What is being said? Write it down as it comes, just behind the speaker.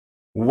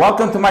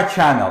Welcome to my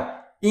channel.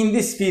 In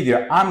this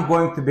video, I'm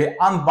going to be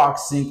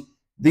unboxing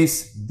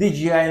this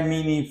DJI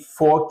Mini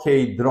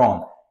 4K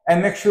drone.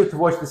 And make sure to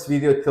watch this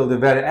video till the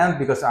very end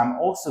because I'm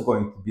also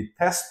going to be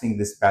testing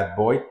this bad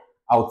boy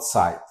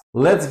outside.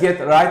 Let's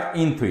get right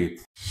into it.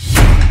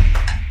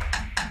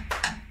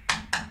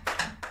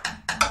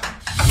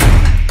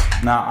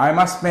 Now, I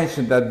must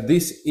mention that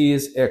this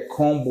is a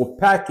combo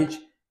package,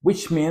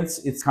 which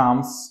means it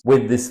comes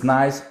with this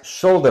nice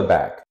shoulder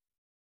bag.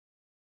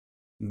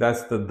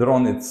 That's the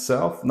drone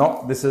itself.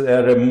 No, this is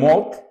a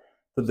remote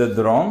to the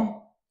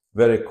drone,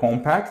 very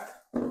compact.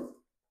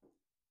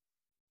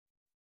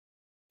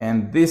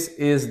 And this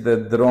is the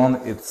drone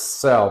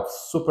itself,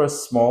 super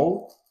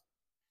small.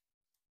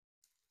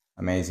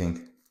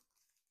 Amazing.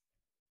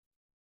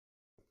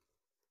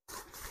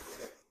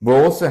 We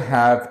also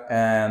have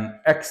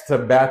an extra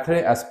battery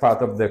as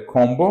part of the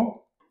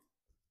combo.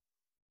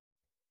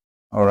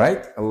 All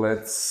right,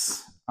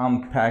 let's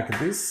unpack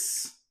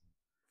this.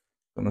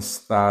 I'm going to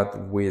start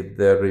with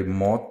the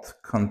remote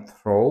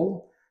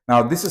control.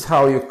 Now, this is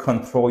how you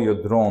control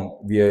your drone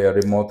via a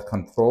remote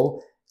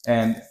control,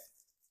 and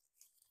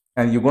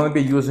you're going to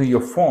be using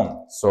your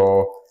phone.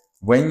 So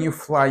when you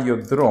fly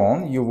your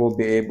drone, you will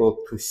be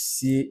able to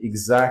see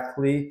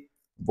exactly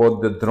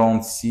what the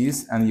drone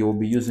sees, and you will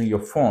be using your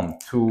phone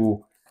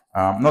to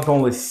not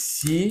only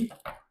see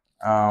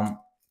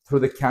through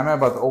the camera,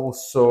 but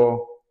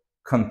also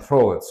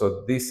control it.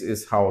 So this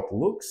is how it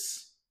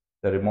looks,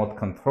 the remote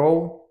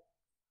control.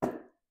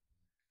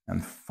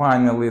 And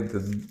finally,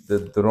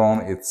 the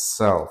drone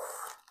itself.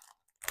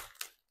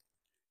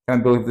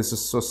 Can't believe this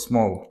is so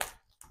small.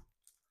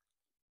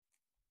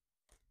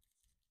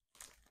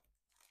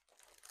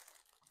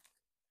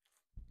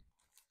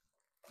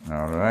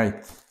 All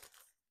right.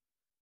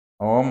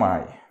 Oh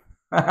my.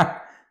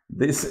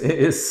 This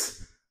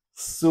is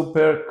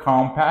super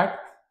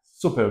compact,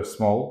 super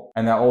small.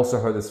 And I also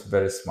heard it's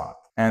very smart.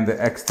 And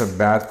the extra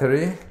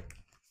battery,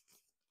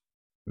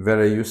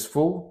 very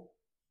useful.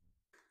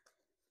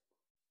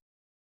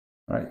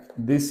 Right.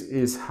 This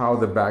is how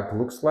the bag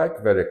looks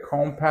like, very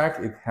compact.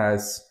 It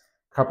has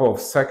a couple of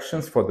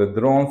sections for the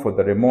drone, for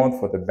the remote,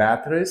 for the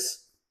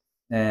batteries,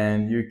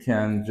 and you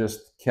can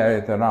just carry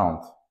it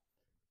around.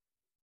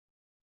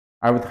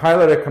 I would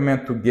highly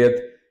recommend to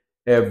get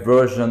a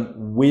version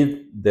with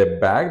the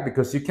bag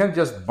because you can't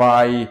just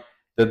buy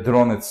the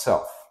drone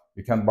itself.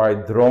 You can buy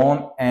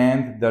drone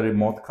and the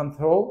remote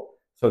control.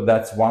 So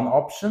that's one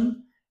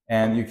option.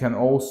 And you can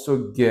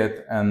also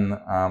get an,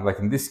 like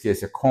in this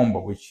case, a combo,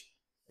 which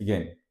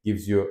again,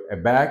 gives you a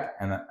bag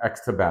and an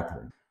extra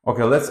battery.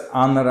 Okay, let's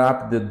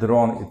unwrap the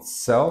drone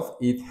itself.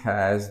 It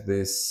has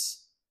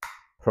this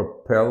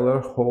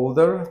propeller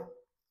holder.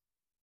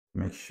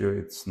 Make sure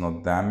it's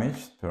not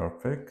damaged.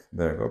 Perfect.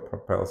 There you go.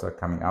 Propellers are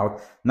coming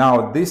out.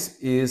 Now, this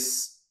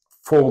is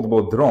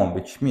foldable drone,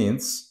 which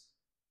means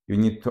you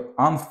need to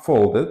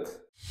unfold it.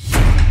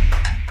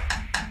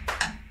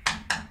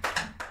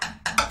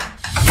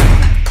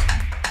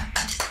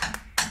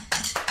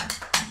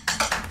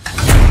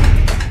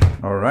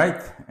 All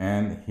right,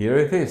 and here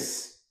it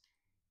is,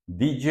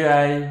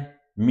 DJI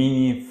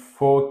Mini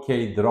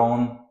 4K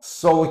drone.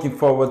 So looking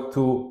forward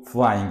to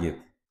flying it.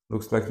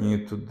 Looks like you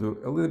need to do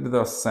a little bit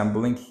of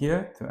assembling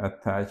here to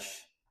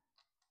attach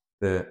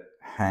the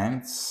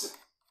hands.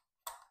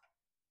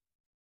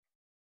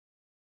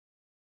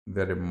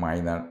 Very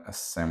minor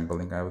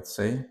assembling, I would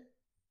say.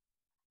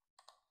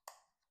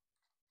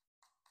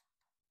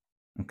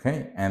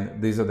 Okay,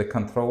 and these are the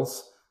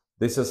controls.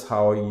 This is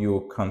how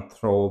you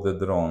control the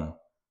drone.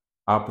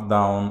 Up,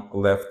 down,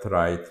 left,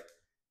 right.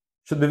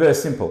 Should be very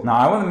simple. Now,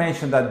 I want to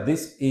mention that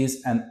this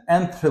is an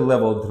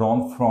entry-level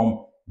drone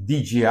from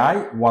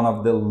DJI, one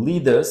of the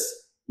leaders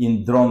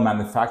in drone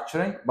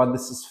manufacturing, but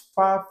this is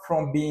far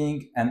from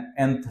being an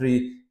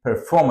entry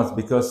performance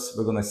because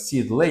we're going to see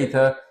it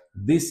later.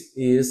 This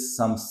is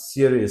some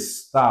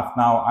serious stuff.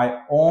 Now,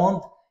 I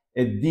owned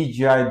a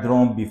DJI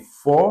drone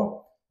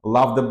before,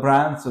 love the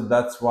brand, so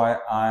that's why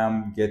I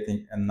am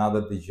getting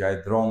another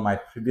DJI drone. My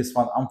previous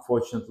one,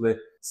 unfortunately,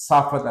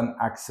 suffered an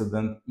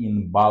accident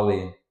in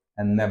Bali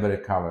and never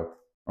recovered.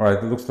 All right,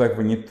 it looks like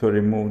we need to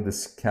remove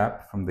this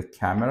cap from the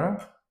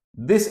camera.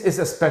 This is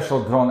a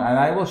special drone, and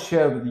I will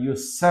share with you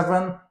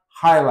 7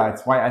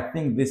 highlights why I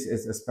think this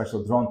is a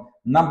special drone.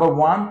 Number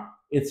 1,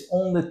 it's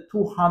only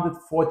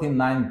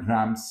 249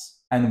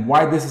 grams. And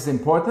why this is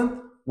important?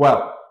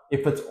 Well,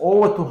 if it's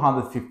over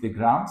 250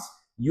 grams,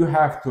 you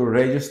have to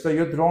register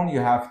your drone,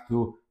 you have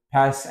to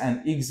pass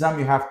an exam,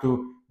 you have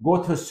to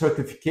go through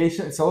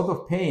certification. It's a lot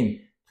of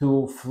pain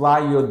to fly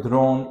your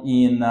drone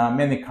in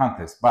many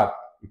countries. But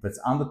if it's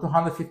under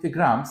 250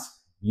 grams,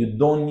 you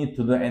don't need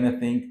to do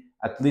anything.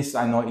 At least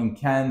I know in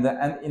Canada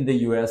and in the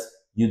US,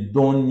 you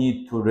don't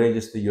need to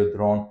register your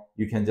drone.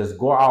 You can just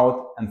go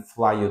out and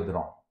fly your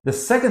drone. The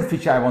second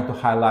feature I want to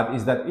highlight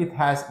is that it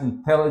has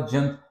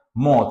intelligent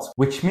modes,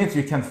 which means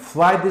you can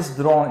fly this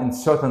drone in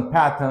certain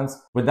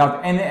patterns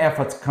without any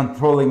efforts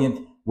controlling it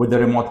with the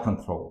remote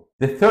control.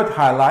 The third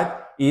highlight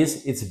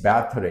is its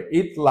battery.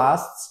 It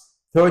lasts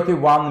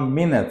 31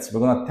 minutes.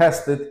 We're going to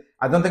test it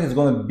I don't think it's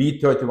going to be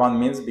 31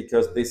 minutes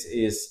because this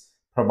is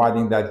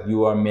providing that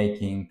you are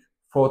making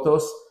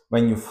photos.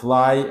 When you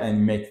fly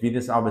and make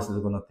videos, obviously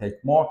it's going to take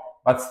more,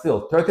 but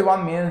still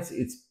 31 minutes,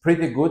 it's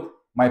pretty good.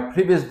 My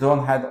previous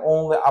drone had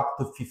only up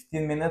to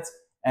 15 minutes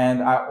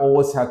and I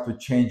always had to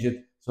change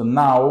it. So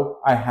now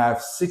I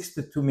have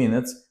 62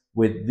 minutes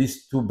with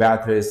these two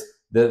batteries.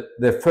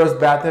 The first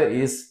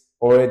battery is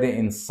already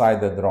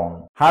inside the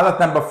drone. Highlight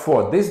number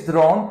 4, this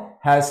drone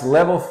has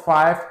level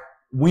 5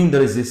 wind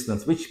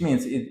resistance, which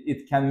means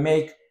it can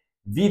make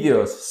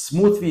videos,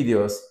 smooth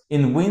videos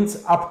in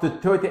winds up to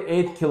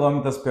 38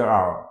 kilometers per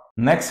hour.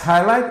 Next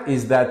highlight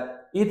is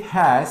that it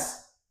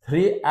has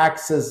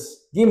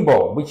 3-axis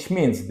gimbal, which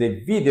means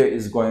the video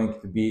is going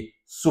to be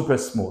super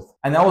smooth.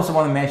 And I also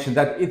want to mention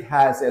that it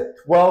has a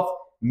 12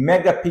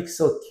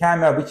 megapixel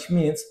camera, which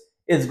means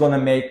it's going to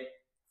make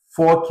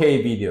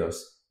 4K videos.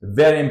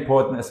 Very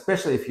important,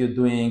 especially if you're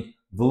doing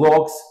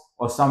vlogs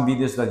or some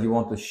videos that you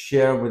want to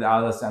share with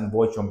others and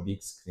watch on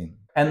big screen.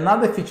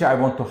 Another feature I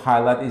want to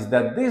highlight is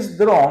that this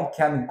drone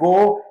can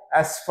go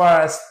as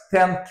far as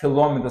 10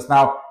 kilometers.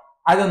 Now,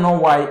 I don't know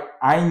why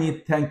I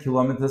need 10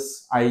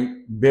 kilometers.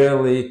 I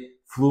barely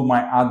flew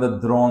my other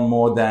drone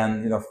more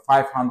than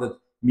 500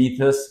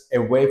 meters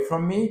away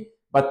from me.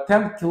 But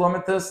 10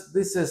 kilometers,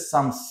 this is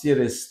some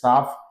serious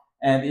stuff.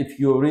 And if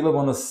you really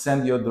want to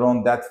send your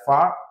drone that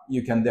far,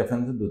 you can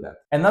definitely do that.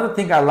 Another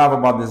thing I love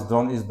about this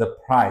drone is the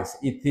price.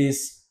 It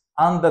is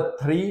under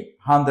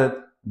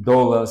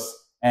 $300.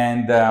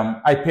 And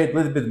I paid a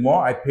little bit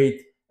more. I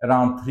paid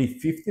around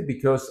 $350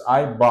 because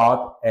I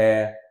bought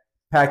a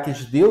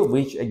package deal,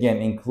 which again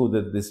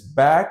included this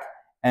bag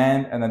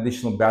and an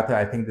additional battery.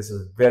 I think this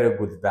is very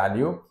good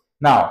value.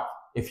 Now,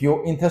 if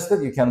you're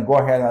interested, you can go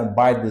ahead and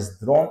buy this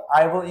drone.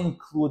 I will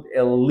include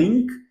a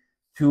link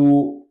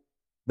to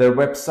their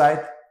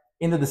website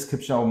in the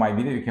description of my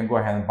video. You can go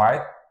ahead and buy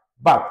it.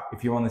 But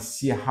if you want to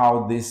see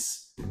how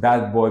this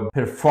bad boy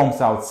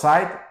performs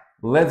outside,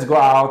 let's go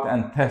out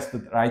and test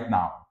it right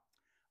now.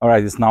 All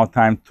right, it's now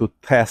time to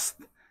test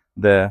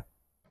the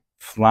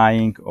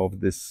flying of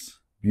this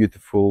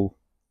beautiful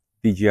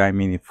DJI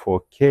Mini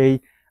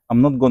 4K.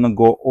 I'm not going to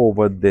go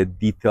over the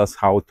details,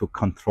 how to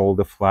control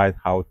the flight,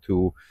 how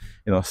to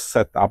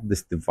set up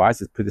this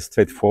device. It's pretty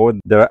straightforward.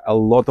 There are a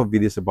lot of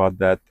videos about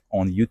that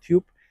on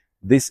YouTube.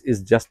 This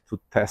is just to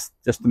test,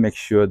 just to make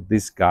sure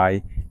this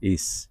guy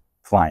is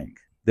flying.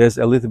 There's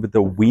a little bit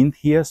of wind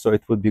here, so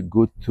it would be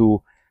good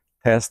to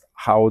test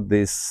how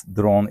this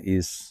drone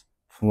is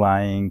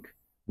flying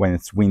when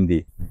it's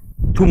windy.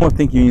 Two more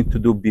things you need to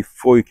do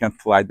before you can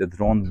fly the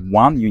drone.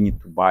 One, you need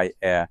to buy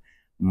a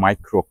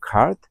micro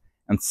card,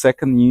 and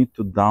second, you need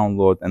to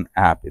download an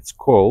app. It's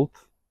called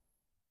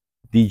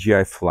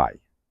DJI Fly.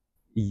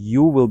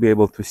 You will be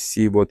able to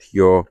see what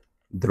your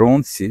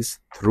drone sees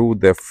through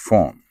the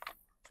phone.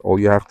 All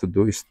you have to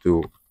do is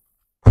to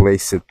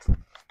place it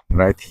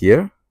right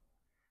here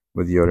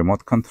with your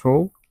remote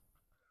control,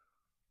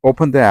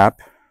 open the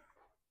app,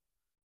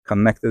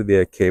 connect it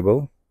via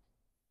cable,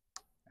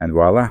 and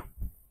voila,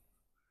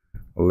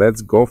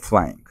 let's go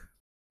flying.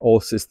 All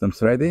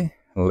systems ready,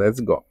 let's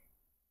go.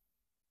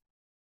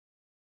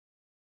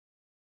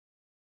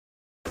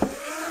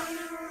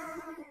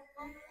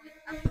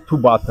 Two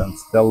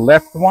buttons. The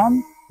left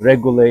one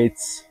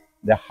regulates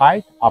the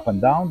height up and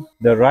down.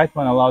 The right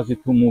one allows you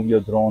to move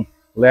your drone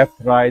left,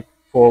 right,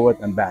 forward,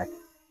 and back.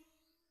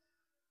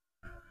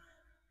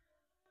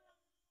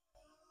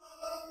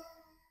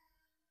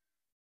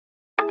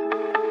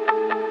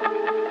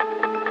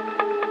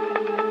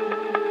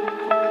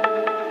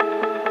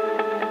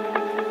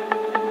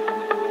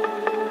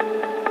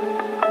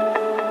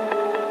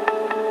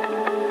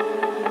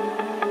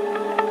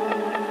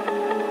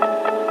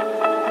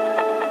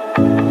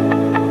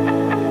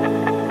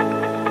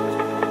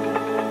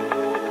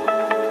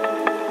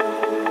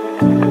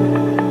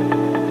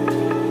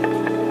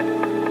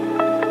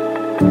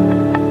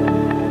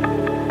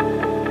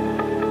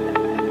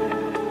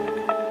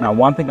 Now,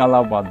 one thing I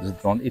love about this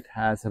drone, it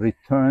has a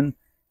return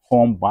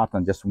home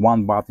button. Just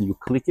one button, you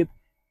click it,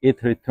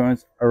 it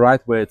returns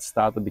right where it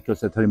started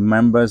because it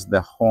remembers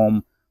the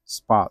home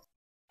spot.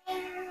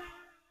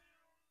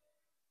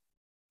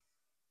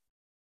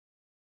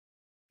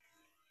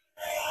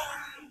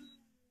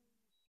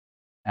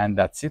 And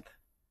that's it.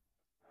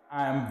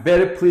 I'm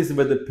very pleased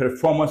with the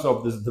performance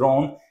of this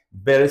drone.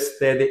 Very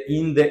steady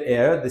in the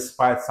air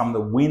despite some of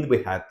the wind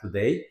we had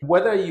today.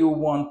 Whether you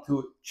want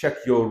to check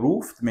your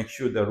roof to make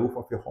sure the roof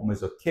of your home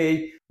is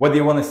okay, whether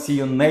you want to see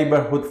your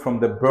neighborhood from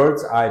the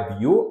bird's eye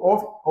view,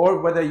 or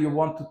whether you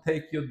want to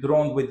take your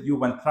drone with you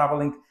when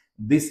traveling,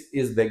 this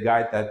is the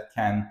guy that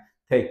can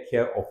take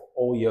care of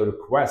all your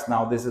requests.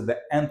 Now, this is the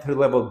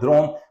entry-level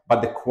drone,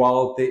 but the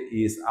quality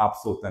is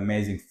absolutely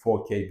amazing.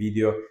 4K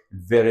video,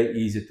 very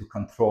easy to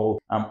control.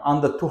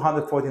 Under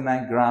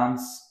 249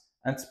 grams.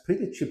 And it's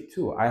pretty cheap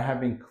too. I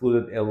have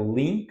included a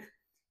link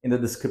in the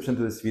description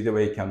to this video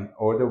where you can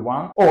order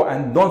one. Oh,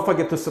 and don't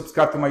forget to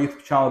subscribe to my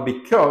YouTube channel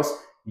because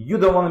you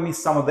don't want to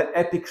miss some of the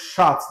epic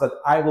shots that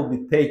I will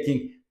be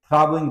taking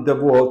traveling the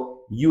world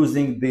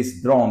using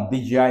this drone,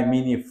 DJI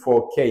Mini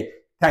 4K.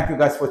 Thank you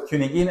guys for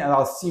tuning in, and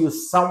I'll see you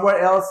somewhere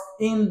else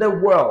in the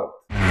world.